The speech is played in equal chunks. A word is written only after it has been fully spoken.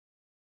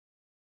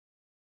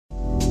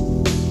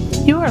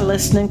are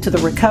listening to The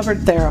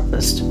Recovered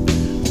Therapist,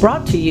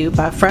 brought to you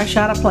by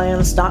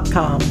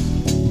FreshOuttaPlans.com.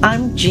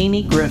 I'm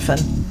Jeannie Griffin,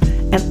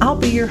 and I'll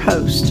be your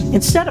host.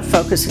 Instead of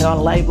focusing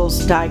on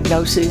labels,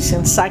 diagnoses,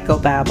 and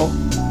psychobabble,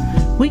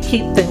 we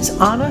keep things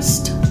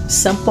honest,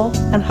 simple,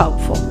 and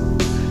hopeful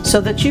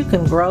so that you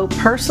can grow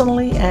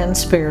personally and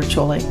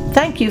spiritually.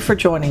 Thank you for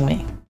joining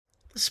me.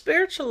 The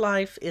spiritual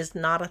life is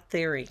not a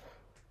theory.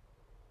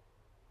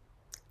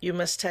 You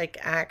must take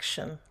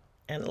action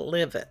and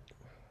live it.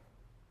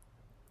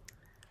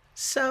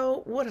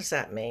 So, what does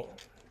that mean?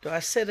 Do I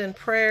sit in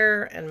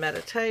prayer and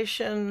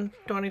meditation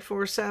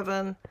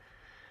 24/7?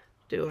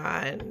 Do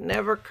I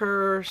never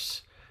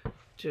curse?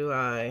 Do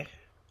I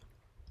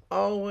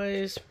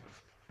always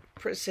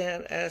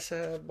present as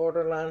a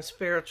borderline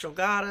spiritual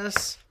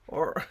goddess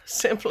or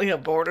simply a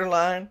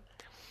borderline?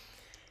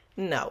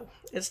 No,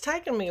 it's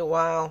taken me a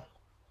while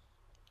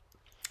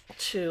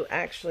to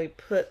actually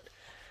put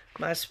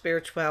my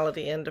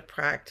spirituality into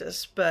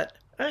practice, but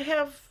I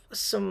have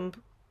some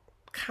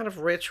kind of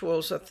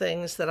rituals or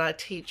things that I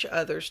teach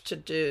others to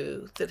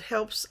do that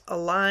helps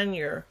align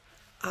your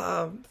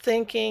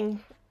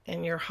thinking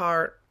and your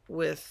heart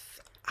with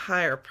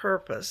higher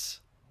purpose.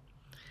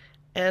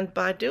 And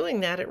by doing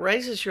that, it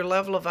raises your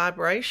level of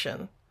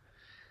vibration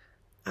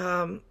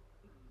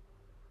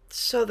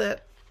so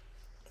that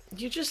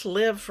you just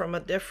live from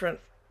a different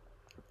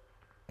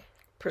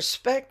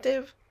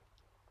perspective.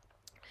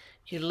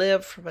 You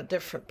live from a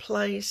different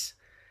place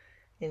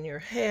in your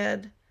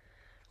head.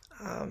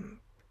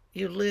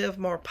 You live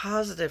more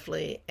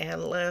positively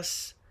and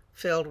less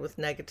filled with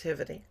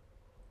negativity.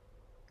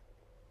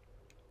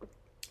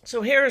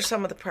 So here are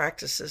some of the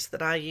practices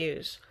that I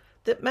use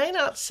that may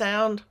not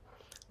sound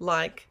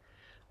like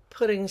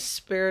putting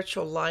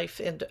spiritual life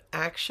into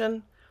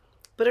action,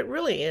 but it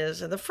really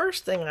is. And the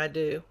first thing I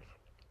do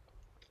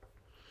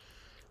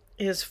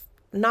is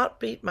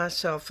not beat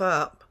myself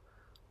up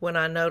when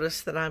I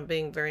notice that I'm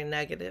being very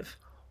negative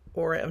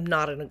or am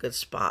not in a good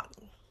spot.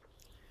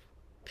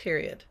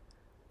 Period.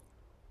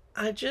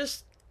 I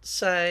just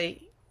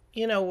say,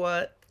 you know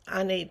what,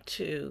 I need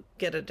to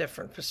get a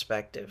different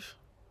perspective.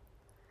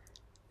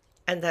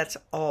 And that's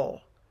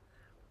all.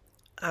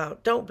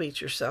 Don't beat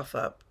yourself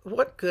up.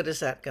 What good is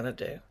that going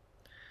to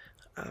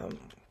do?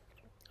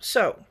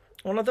 So,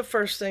 one of the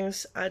first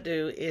things I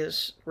do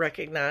is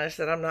recognize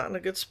that I'm not in a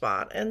good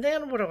spot. And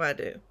then what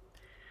do?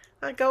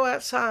 I go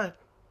outside.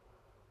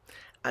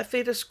 I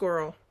feed a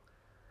squirrel.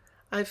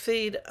 I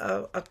feed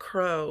a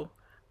crow.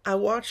 I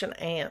watch an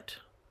ant.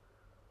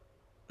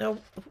 Now,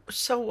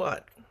 so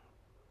what?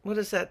 What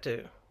does that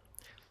do?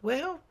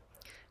 Well,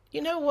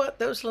 you know what?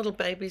 Those little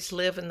babies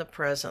live in the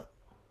present.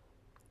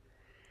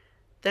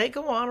 They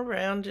go on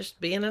around just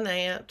being an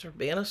ant or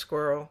being a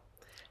squirrel,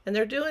 and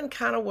they're doing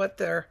kind of what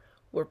they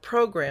were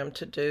programmed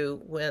to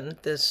do when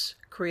this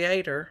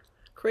creator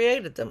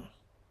created them.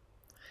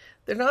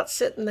 They're not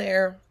sitting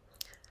there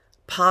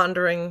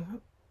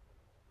pondering,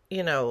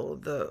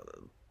 the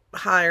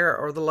higher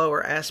or the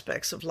lower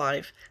aspects of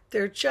life.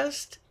 They're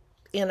just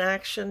in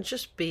action,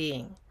 just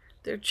being.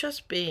 They're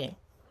just being.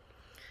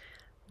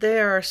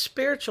 They are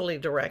spiritually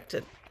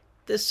directed.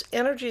 This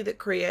energy that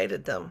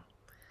created them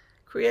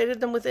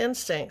with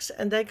instincts,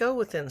 and they go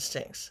with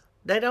instincts.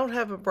 They don't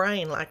have a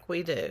brain like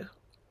we do.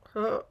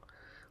 Oh,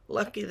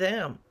 lucky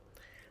them.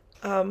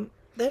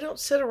 They don't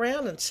sit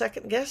around and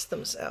second guess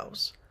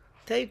themselves.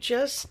 They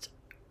just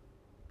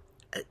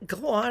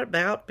go on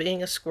about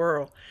being a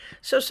squirrel.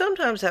 So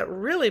sometimes that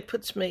really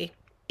puts me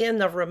in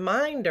the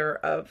reminder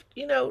of,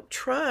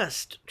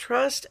 trust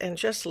and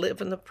just live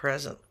in the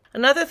present.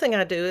 Another thing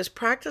I do is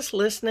practice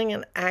listening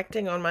and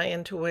acting on my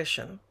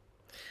intuition.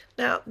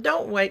 Now,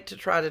 don't wait to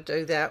try to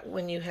do that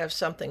when you have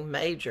something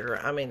major.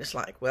 I mean, it's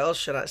like, well,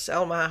 should I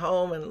sell my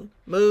home and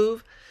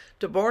move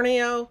to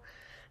Borneo?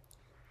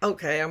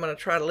 Okay, I'm going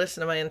to try to listen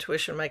to my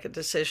intuition and make a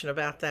decision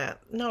about that.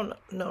 No.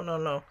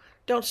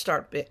 Don't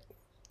start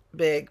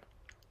big.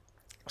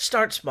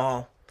 Start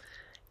small.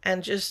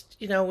 And just,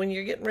 when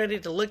you're getting ready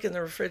to look in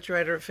the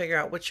refrigerator and figure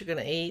out what you're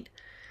going to eat,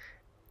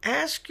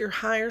 ask your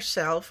higher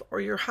self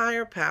or your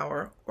higher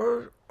power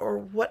or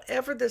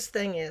whatever this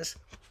thing is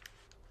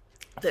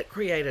that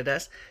created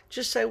us.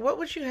 Just say, what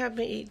would you have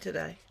me eat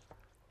today?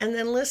 And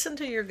then listen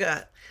to your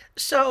gut.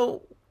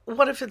 So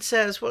what if it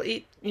says, well,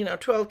 eat,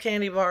 12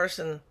 candy bars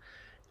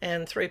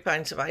and 3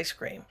 pints of ice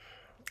cream?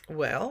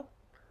 Well,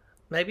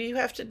 maybe you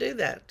have to do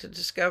that to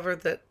discover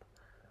that,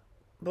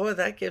 boy,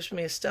 that gives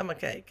me a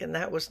stomach ache. And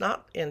that was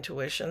not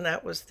intuition.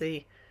 That was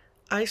the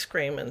ice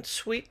cream and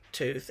sweet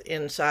tooth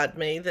inside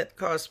me that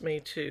caused me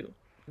to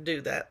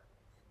do that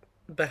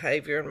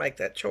behavior and make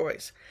that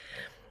choice.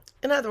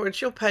 In other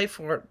words, you'll pay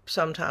for it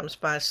sometimes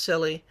by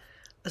silly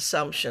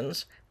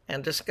assumptions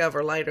and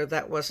discover later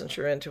that wasn't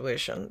your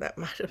intuition. That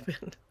might have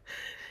been,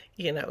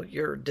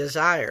 your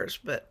desires.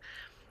 But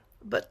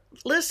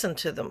listen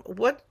to them.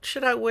 What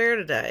should I wear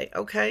today?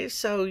 Okay,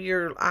 so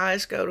your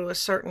eyes go to a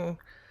certain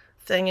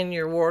thing in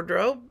your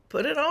wardrobe.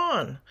 Put it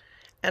on.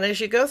 And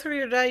as you go through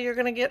your day, you're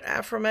going to get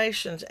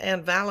affirmations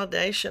and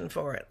validation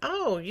for it.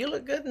 Oh, you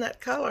look good in that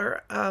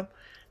color.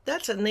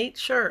 That's a neat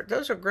shirt.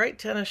 Those are great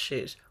tennis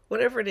shoes.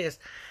 Whatever it is.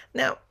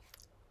 Now,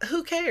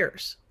 who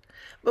cares?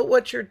 But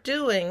what you're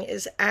doing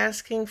is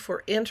asking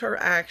for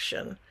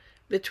interaction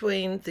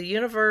between the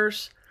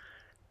universe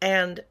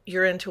and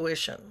your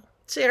intuition.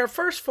 See, our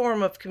first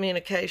form of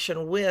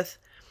communication with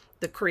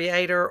the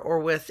Creator or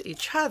with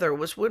each other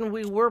was when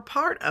we were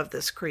part of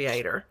this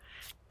Creator.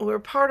 We were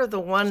part of the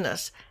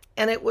oneness,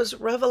 and it was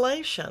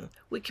revelation.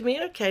 We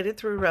communicated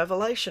through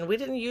revelation. We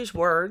didn't use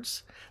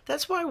words.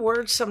 That's why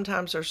words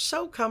sometimes are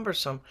so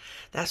cumbersome.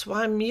 That's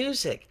why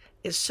music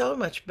is so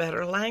much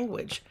better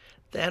language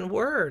than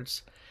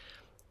words.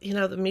 You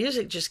know, the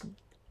music just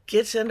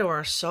gets into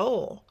our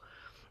soul.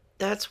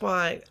 That's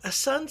why a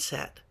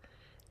sunset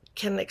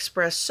can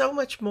express so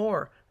much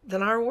more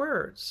than our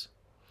words.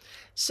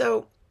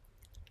 So,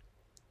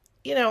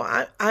 you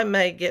know, I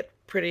may get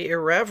pretty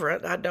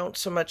irreverent. I don't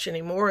so much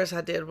anymore as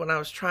I did when I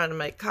was trying to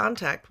make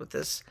contact with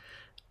this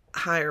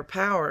higher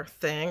power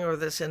thing or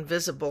this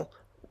invisible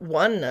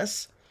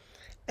oneness.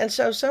 And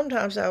so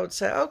sometimes I would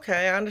say,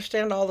 okay, I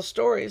understand all the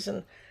stories,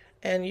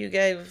 and you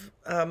gave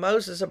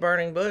Moses a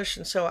burning bush,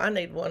 and so I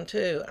need one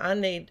too. I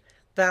need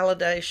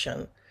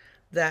validation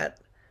that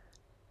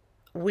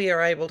we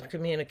are able to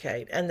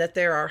communicate and that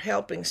there are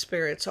helping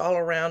spirits all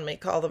around me.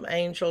 Call them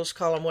angels,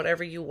 call them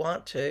whatever you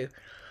want to.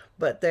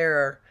 But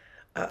there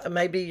are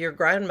maybe your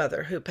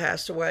grandmother who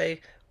passed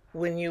away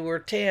when you were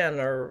 10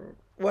 or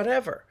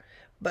whatever.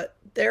 But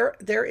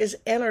there is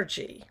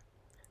energy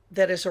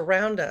that is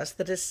around us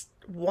that is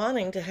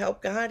wanting to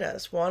help guide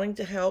us, wanting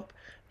to help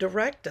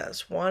direct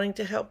us, wanting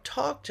to help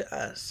talk to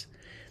us.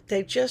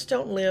 They just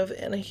don't live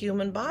in a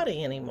human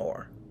body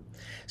anymore.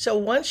 So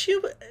once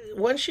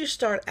you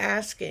start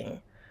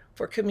asking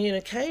for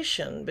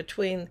communication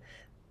between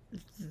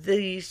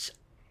these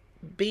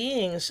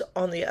beings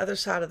on the other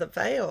side of the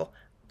veil,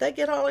 they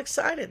get all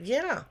excited.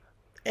 Yeah.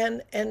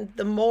 And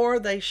the more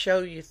they show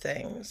you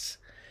things.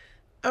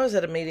 I was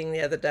at a meeting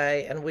the other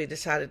day and we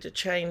decided to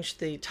change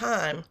the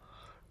time.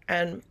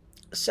 And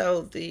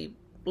so the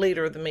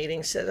leader of the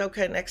meeting said,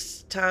 okay,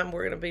 next time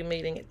we're going to be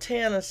meeting at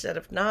 10 instead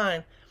of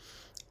 9.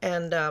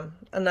 And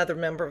another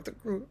member of the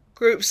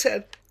group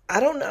said, I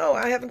don't know,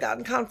 I haven't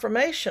gotten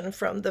confirmation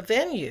from the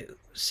venue.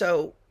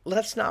 So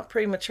let's not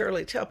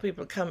prematurely tell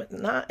people to come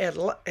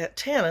at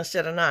 10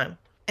 instead of 9.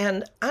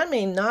 And I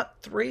mean,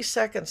 not 3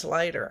 seconds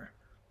later,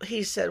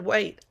 he said,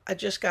 wait, I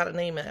just got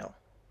an email.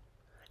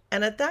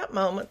 And at that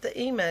moment,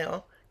 the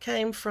email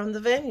came from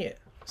the venue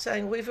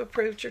saying, we've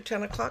approved your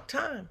 10 o'clock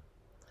time.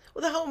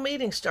 Well, the whole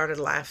meeting started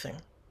laughing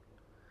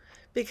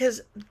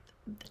because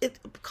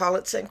call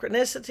it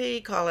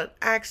synchronicity, call it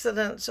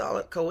accidents, call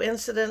it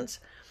coincidence.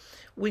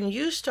 When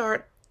you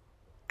start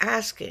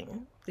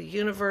asking the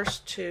universe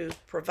to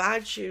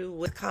provide you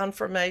with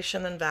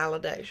confirmation and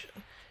validation,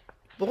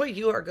 boy,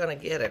 you are going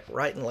to get it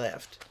right and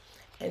left.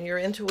 And your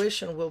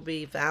intuition will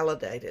be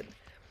validated.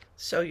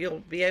 So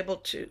you'll be able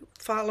to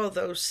follow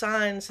those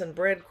signs and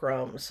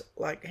breadcrumbs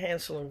like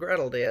Hansel and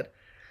Gretel did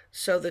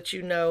so that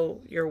you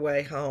know your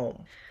way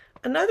home.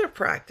 Another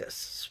practice,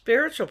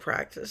 spiritual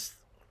practice,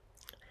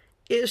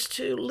 is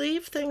to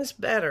leave things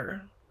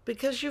better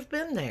because you've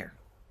been there.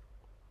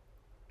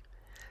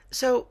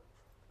 So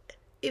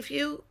if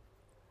you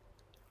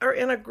are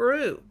in a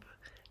group,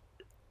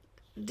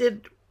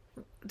 did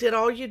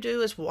all you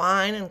do is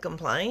whine and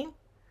complain?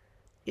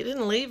 You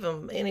didn't leave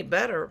them any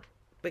better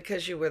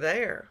because you were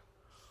there.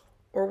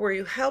 Or were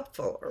you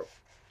helpful or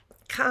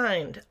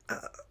kind,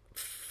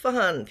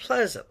 fun,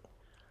 pleasant?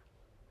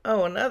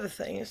 Oh, another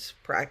thing is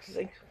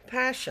practicing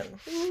compassion.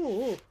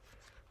 Ooh,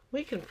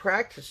 we can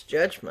practice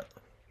judgment,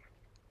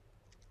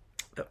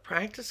 but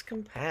practice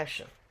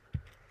compassion.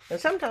 And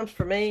sometimes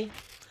for me,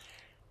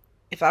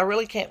 if I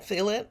really can't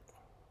feel it,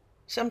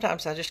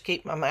 sometimes I just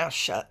keep my mouth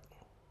shut.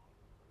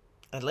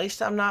 At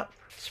least I'm not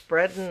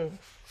spreading,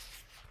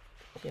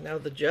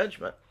 the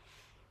judgment.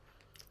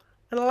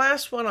 And the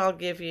last one I'll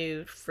give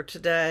you for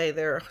today,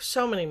 there are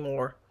so many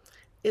more,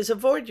 is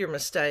avoid your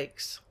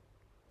mistakes.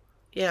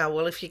 Yeah,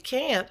 well, if you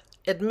can't,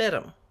 admit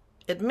them.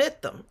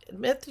 Admit them.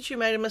 Admit that you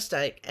made a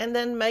mistake and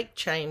then make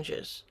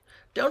changes.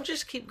 Don't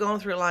just keep going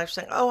through life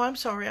saying, oh, I'm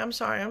sorry,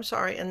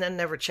 and then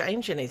never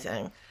change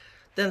anything.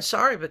 Then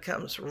sorry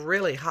becomes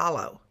really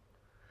hollow.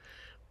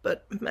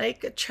 But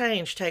make a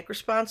change, take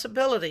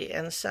responsibility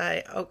and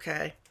say,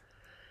 okay,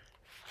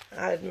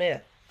 I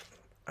admit,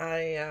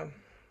 I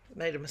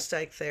made a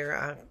mistake there.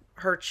 I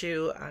hurt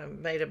you. I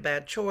made a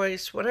bad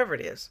choice, whatever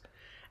it is.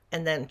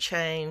 And then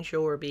change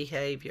your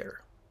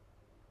behavior.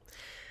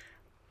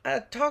 I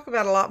talk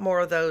about a lot more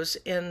of those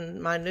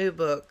in my new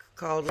book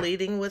called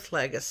Leading with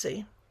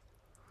Legacy.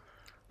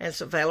 And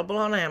it's available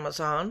on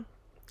Amazon,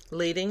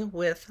 Leading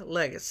with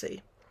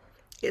Legacy.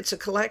 It's a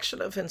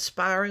collection of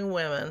inspiring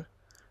women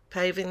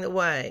paving the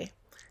way.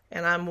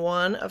 And I'm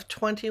one of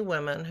 20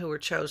 women who were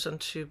chosen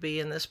to be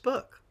in this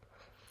book.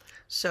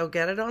 So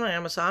get it on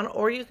Amazon,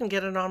 or you can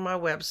get it on my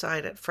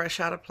website at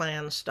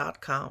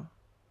freshoutofplans.com.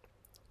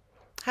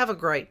 Have a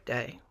great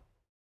day.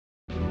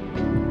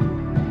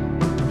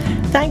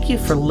 Thank you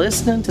for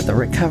listening to The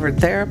Recovered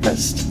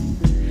Therapist.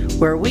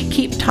 where we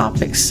keep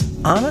topics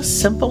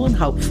honest, simple, and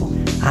hopeful.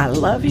 I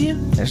love you.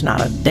 There's not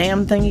a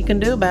damn thing you can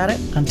do about it.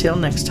 Until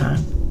next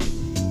time.